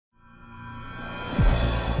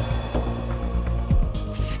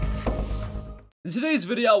In today's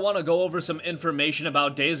video, I want to go over some information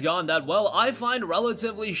about Days Gone that, well, I find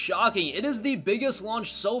relatively shocking. It is the biggest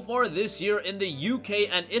launch so far this year in the UK,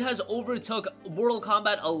 and it has overtook Mortal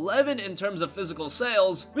Kombat 11 in terms of physical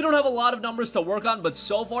sales. We don't have a lot of numbers to work on, but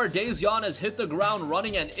so far, Days Gone has hit the ground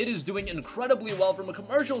running, and it is doing incredibly well from a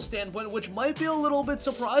commercial standpoint, which might be a little bit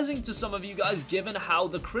surprising to some of you guys given how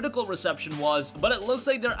the critical reception was, but it looks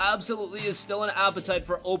like there absolutely is still an appetite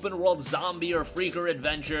for open-world zombie or freaker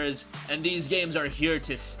adventures, and these games are here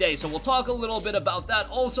to stay. So we'll talk a little bit about that.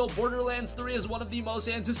 Also, Borderlands 3 is one of the most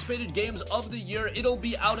anticipated games of the year. It'll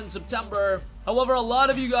be out in September. However, a lot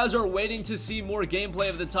of you guys are waiting to see more gameplay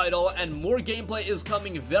of the title, and more gameplay is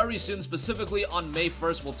coming very soon, specifically on May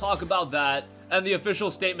 1st. We'll talk about that, and the official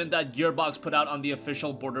statement that Gearbox put out on the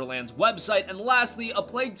official Borderlands website. And lastly, A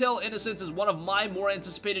Plague Tale: Innocence is one of my more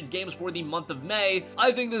anticipated games for the month of May.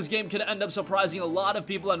 I think this game could end up surprising a lot of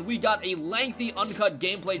people, and we got a lengthy uncut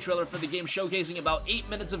gameplay trailer for the game showcasing about 8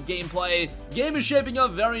 minutes of gameplay. Game is shaping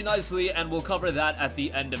up very nicely, and we'll cover that at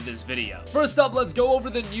the end of this video. First up, let's go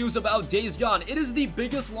over the news about Days Gone. It is the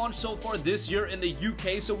biggest launch so far this year in the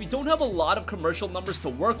UK, so we don't have a lot of commercial numbers to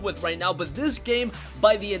work with right now, but this game,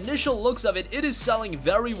 by the initial looks of it, it is selling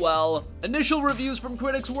very well. Initial reviews from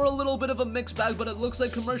critics were a little bit of a mixed bag, but it looks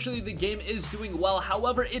like commercially the game is doing well.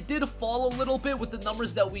 However, it did fall a little bit with the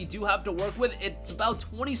numbers that we do have to work with. It's about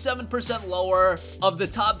 27% lower of the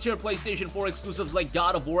top tier PlayStation 4 exclusives like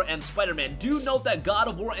God of War and Spider-Man. Do note that God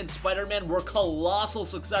of War and Spider-Man were colossal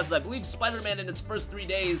successes. I believe Spider-Man in its first 3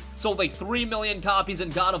 days sold like 3 million copies,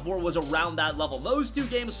 and God of War was around that level. Those two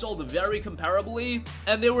games sold very comparably,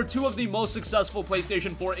 and they were two of the most successful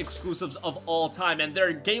PlayStation 4 exclusives of all time, and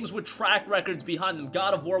they're games with track records behind them.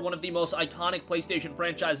 God of War, one of the most iconic PlayStation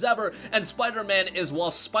franchise ever, and Spider-Man is, well,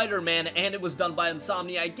 Spider-Man, and it was done by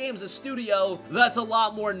Insomniac Games, a studio that's a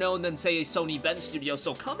lot more known than, say, a Sony Bend studio.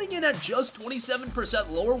 So coming in at just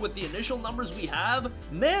 27% lower with the initial numbers we have,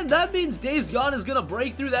 man, that means Days Gone is gonna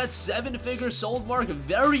break through that 7-figure sold mark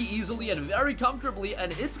very easily and very comfortably,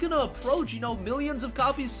 and it's gonna approach, you know, millions of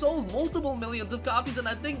copies sold, multiple millions of copies, and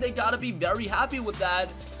I think they gotta be very happy with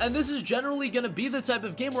that. And this is generally gonna be the type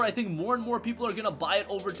of game where I think more and more people are gonna buy it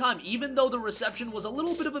over time. Even though the reception was a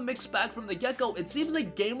little bit of a mixed bag from the get-go, it seems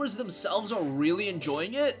like gamers themselves are really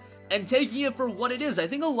enjoying it and taking it for what it is. I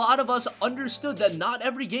think a lot of us understood that not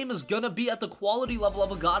every game is gonna be at the quality level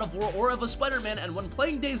of a God of War or of a Spider-Man, and when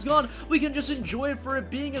playing Days Gone, we can just enjoy it for it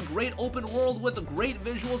being a great open world with great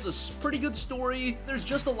visuals, a pretty good story. There's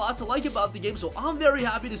just a lot to like about the game, so I'm very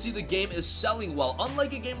happy to see the game is selling well.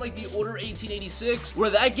 Unlike a game like The Order 1886, where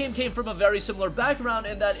that game came from a very similar background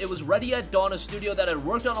in that it was Ready at Dawn, a studio that had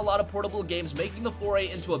worked on a lot of portable games, making the foray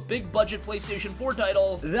into a big budget PlayStation 4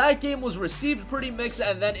 title. That game was received pretty mixed,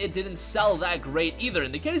 and then it didn't sell that great either.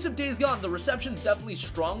 In the case of Days Gone, the reception's definitely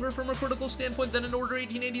stronger from a critical standpoint than in Order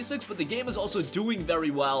 1886, but the game is also doing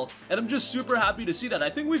very well, and I'm just super happy to see that. I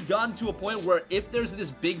think we've gotten to a point where if there's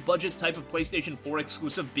this big budget type of PlayStation 4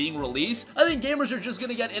 exclusive being released, I think gamers are just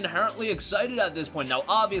gonna get inherently excited at this point. Now,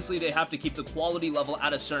 obviously, they have to keep the quality level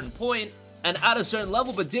at a certain point, and at a certain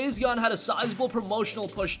level, but Days Gone had a sizable promotional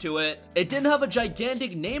push to it. It didn't have a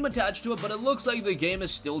gigantic name attached to it, but it looks like the game is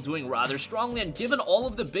still doing rather strongly, and given all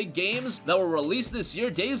of the big games that were released this year,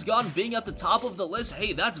 Days Gone being at the top of the list,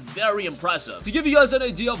 hey, that's very impressive. To give you guys an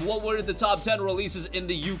idea of what were the top 10 releases in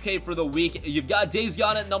the UK for the week, you've got Days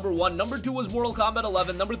Gone at number 1, number 2 was Mortal Kombat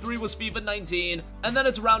 11, number 3 was FIFA 19, and then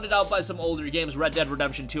it's rounded out by some older games, Red Dead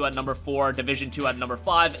Redemption 2 at number 4, Division 2 at number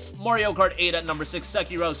 5, Mario Kart 8 at number 6,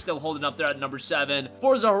 Sekiro still holding up there at number 7,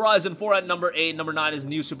 Forza Horizon 4 at number 8, number 9 is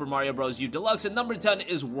New Super Mario Bros. U Deluxe, and number 10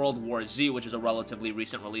 is World War Z, which is a relatively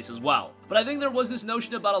recent release as well. But I think there was this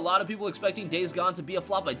notion about a lot of people expecting Days Gone to be a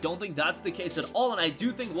flop. I don't think that's the case at all, and I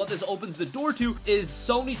do think what this opens the door to is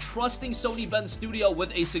Sony trusting Sony Bend Studio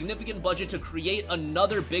with a significant budget to create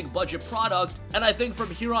another big budget product, and I think from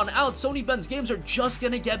here on out, Sony Bend's games are just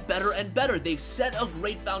gonna get better and better. They've set a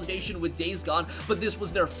great foundation with Days Gone, but this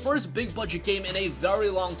was their first big budget game in a very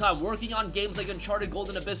long time. Working on games like Uncharted,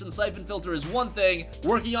 Golden Abyss, and Siphon Filter is one thing.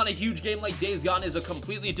 Working on a huge game like Days Gone is a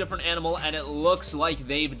completely different animal, and it looks like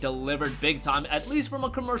they've delivered big time, at least from a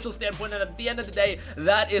commercial standpoint, and at the end of the day,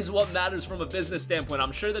 that is what matters from a business standpoint.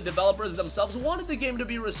 I'm sure the developers themselves wanted the game to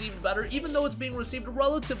be received better, even though it's being received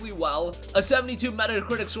relatively well. A 72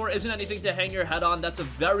 Metacritic score isn't anything to hang your head on. That's a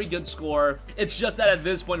very good score. It's just that at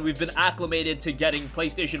this point, we've been acclimated to getting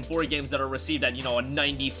PlayStation 4 games that are received at, you know, a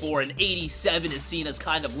 94, and 87 is seen as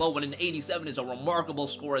kind of low, when an 87 is a remarkable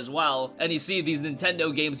score as well. And you see these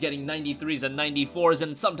Nintendo games getting 93s and 94s,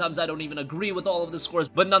 and sometimes I don't even agree with all of the scores,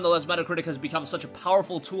 but nonetheless, Metacritic has become such a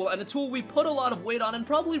powerful tool, and a tool we put a lot of weight on, and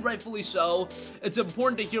probably rightfully so. It's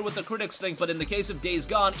important to hear what the critics think, but in the case of Days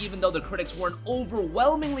Gone, even though the critics weren't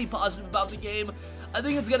overwhelmingly positive about the game, I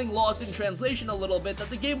think it's getting lost in translation a little bit that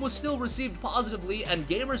the game was still received positively, and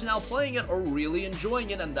gamers now playing it are really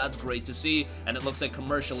enjoying it, and that's great to see. And it looks like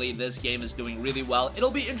commercially this game is doing really well. It'll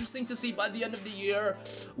be interesting to see by the end of the year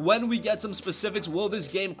when we get some specifics. Will this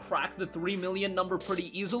game crack the 3 million number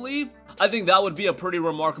pretty easily? I think that would be a pretty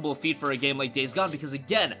remarkable feat for a game like Days Gone, because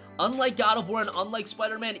again, unlike God of War and unlike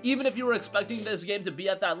Spider-Man, even if you were expecting this game to be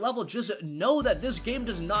at that level, just know that this game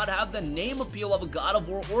does not have the name appeal of a God of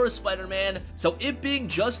War or a Spider-Man, so it being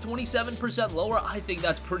just 27% lower, I think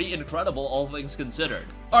that's pretty incredible, all things considered.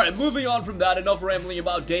 Alright, moving on from that, enough rambling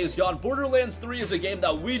about Days Gone. Borderlands 3 is a game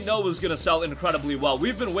that we know is going to sell incredibly well.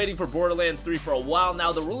 We've been waiting for Borderlands 3 for a while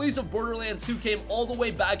now. The release of Borderlands 2 came all the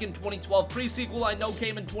way back in 2012. Pre-sequel, I know,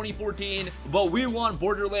 came in 2014, but we want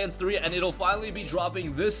Borderlands 3, and it'll finally be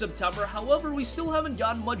dropping this September. However, we still haven't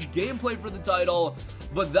gotten much gameplay for the title,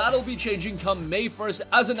 but that'll be changing come May 1st,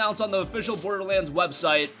 as announced on the official Borderlands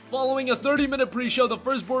website. Following a 30-minute pre-show, the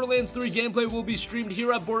first Borderlands 3 gameplay will be streamed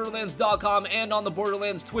here at Borderlands.com and on the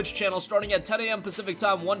Borderlands Twitch channel starting at 10 a.m. Pacific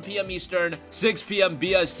Time, 1 p.m. Eastern, 6 p.m.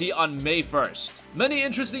 BST on May 1st. Many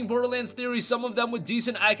interesting Borderlands theories, some of them with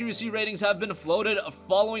decent accuracy ratings, have been floated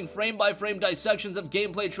following frame-by-frame dissections of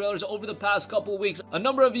gameplay trailers over the past couple weeks. A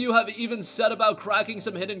number of you have even said about cracking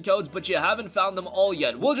some hidden codes, but you haven't found them all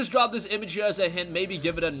yet. We'll just drop this image here as a hint, maybe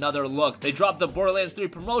give it another look. They dropped the Borderlands 3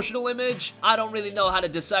 promotional image. I don't really know how to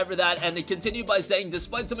decipher that, and they continue by saying,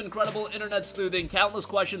 despite some incredible internet sleuthing, countless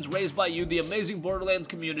questions raised by you, the amazing Borderlands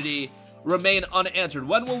community remain unanswered.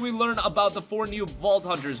 When will we learn about the 4 new Vault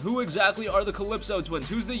Hunters? Who exactly are the Calypso twins?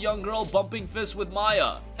 Who's the young girl bumping fists with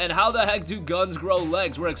Maya? And how the heck do guns grow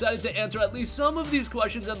legs? We're excited to answer at least some of these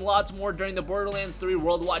questions and lots more during the Borderlands 3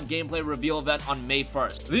 Worldwide Gameplay Reveal event on May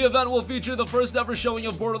 1st. The event will feature the first ever showing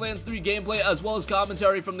of Borderlands 3 gameplay, as well as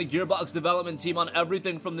commentary from the Gearbox development team on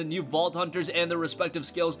everything from the new Vault Hunters and their respective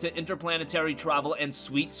skills to interplanetary travel and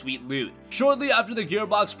sweet, sweet loot. Shortly after the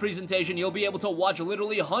Gearbox presentation, you'll be able to watch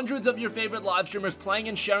literally hundreds of your favorite live streamers playing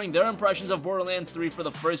and sharing their impressions of Borderlands 3 for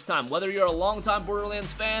the first time. Whether you're a longtime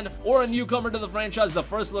Borderlands fan or a newcomer to the franchise, the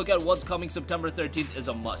first look at what's coming September 13th is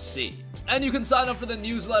a must-see. And you can sign up for the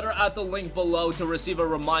newsletter at the link below to receive a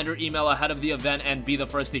reminder email ahead of the event and be the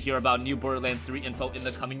first to hear about new Borderlands 3 info in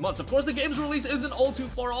the coming months. Of course, the game's release isn't all too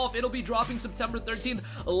far off. It'll be dropping September 13th.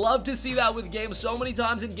 Love to see that with games so many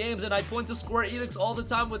times in games, and I point to Square Enix all the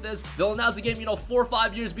time with this. They'll announce a game, 4 or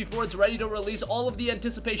 5 years before it's ready to release. All of the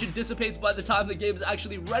anticipation dissipates by the time the game's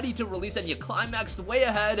actually ready to release, and you climaxed way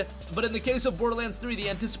ahead. But in the case of Borderlands 3, the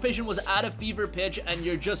anticipation was at a fever pitch, and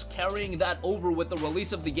you're just carrying that over with the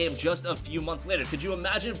release of the game just a few months later. Could you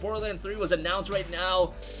imagine if Borderlands 3 was announced right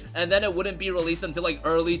now, and then it wouldn't be released until like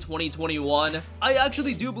early 2021? I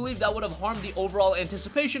actually do believe that would have harmed the overall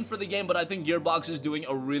anticipation for the game, but I think Gearbox is doing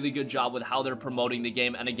a really good job with how they're promoting the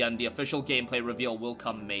game, and again, the official gameplay reveal will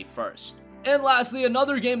come May 1st. And lastly,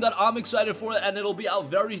 another game that I'm excited for, and it'll be out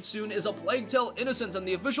very soon, is A Plague Tale: Innocence, and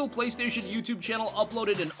the official PlayStation YouTube channel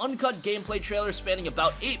uploaded an uncut gameplay trailer spanning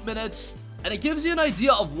about 8 minutes. And it gives you an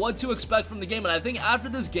idea of what to expect from the game, and I think after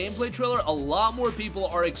this gameplay trailer, a lot more people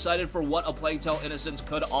are excited for what A Plague Tale: Innocence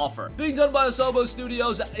could offer. Being done by Asobo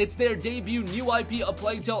Studios, it's their debut new IP, A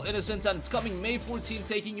Plague Tale: Innocence, and it's coming May 14th,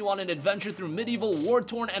 taking you on an adventure through medieval,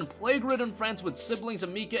 war-torn, and plague-ridden France with siblings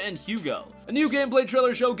Amika and Hugo. A new gameplay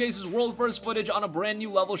trailer showcases world-first footage on a brand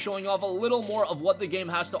new level, showing off a little more of what the game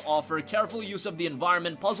has to offer, careful use of the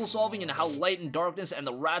environment, puzzle solving, and how light and darkness and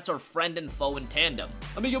the rats are friend and foe in tandem.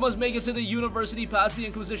 Amika must make it to the university past the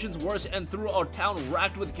Inquisition's worst and through a town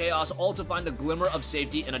racked with chaos, all to find a glimmer of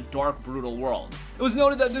safety in a dark, brutal world. It was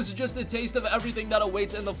noted that this is just a taste of everything that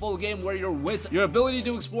awaits in the full game, where your wits, your ability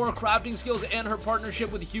to explore crafting skills, and her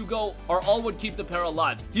partnership with Hugo are all what keep the pair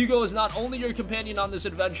alive. Hugo is not only your companion on this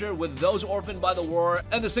adventure, with those orphaned by the war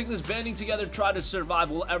and the sickness banding together try to survive,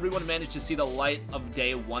 will everyone manage to see the light of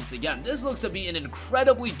day once again. This looks to be an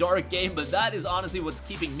incredibly dark game, but that is honestly what's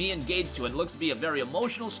keeping me engaged to it. It looks to be a very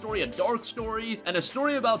emotional story, a dark story, and a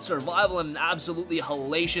story about survival in an absolutely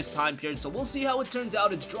hellacious time period, so we'll see how it turns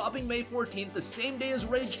out. It's dropping May 14th, the same day as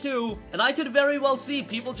Rage 2, and I could very well see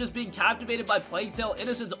people just being captivated by Plague Tale: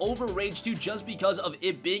 Innocence over Rage 2 just because of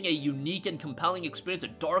it being a unique and compelling experience, a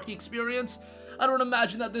dark experience. I don't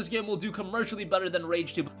imagine that this game will do commercially better than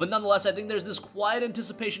Rage 2, but nonetheless, I think there's this quiet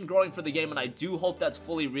anticipation growing for the game, and I do hope that's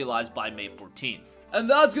fully realized by May 14th. And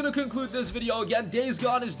that's gonna conclude this video. Again, Days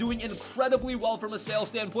Gone is doing incredibly well from a sales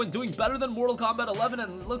standpoint, doing better than Mortal Kombat 11,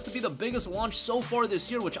 and it looks to be the biggest launch so far this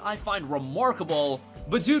year, which I find remarkable.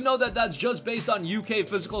 But do know that that's just based on UK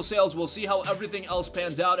physical sales. We'll see how everything else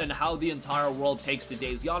pans out and how the entire world takes to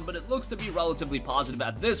Days Gone, but it looks to be relatively positive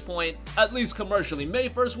at this point, at least commercially. May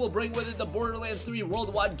 1st will bring with it the Borderlands 3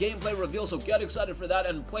 worldwide gameplay reveal, so get excited for that.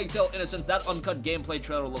 And Plague Tale Innocence, that uncut gameplay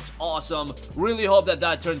trailer looks awesome. Really hope that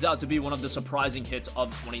that turns out to be one of the surprising hits of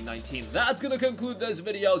 2019. That's gonna conclude this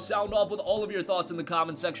video. Sound off with all of your thoughts in the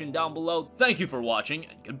comment section down below. Thank you for watching,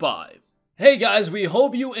 and goodbye. Hey guys, we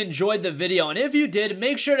hope you enjoyed the video, and if you did,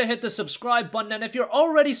 make sure to hit the subscribe button, and if you're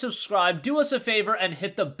already subscribed, do us a favor and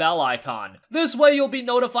hit the bell icon. This way you'll be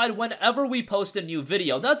notified whenever we post a new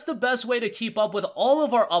video. That's the best way to keep up with all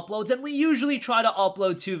of our uploads, and we usually try to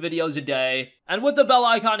upload 2 videos a day. And with the bell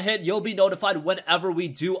icon hit, you'll be notified whenever we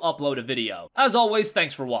do upload a video. As always,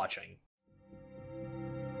 thanks for watching.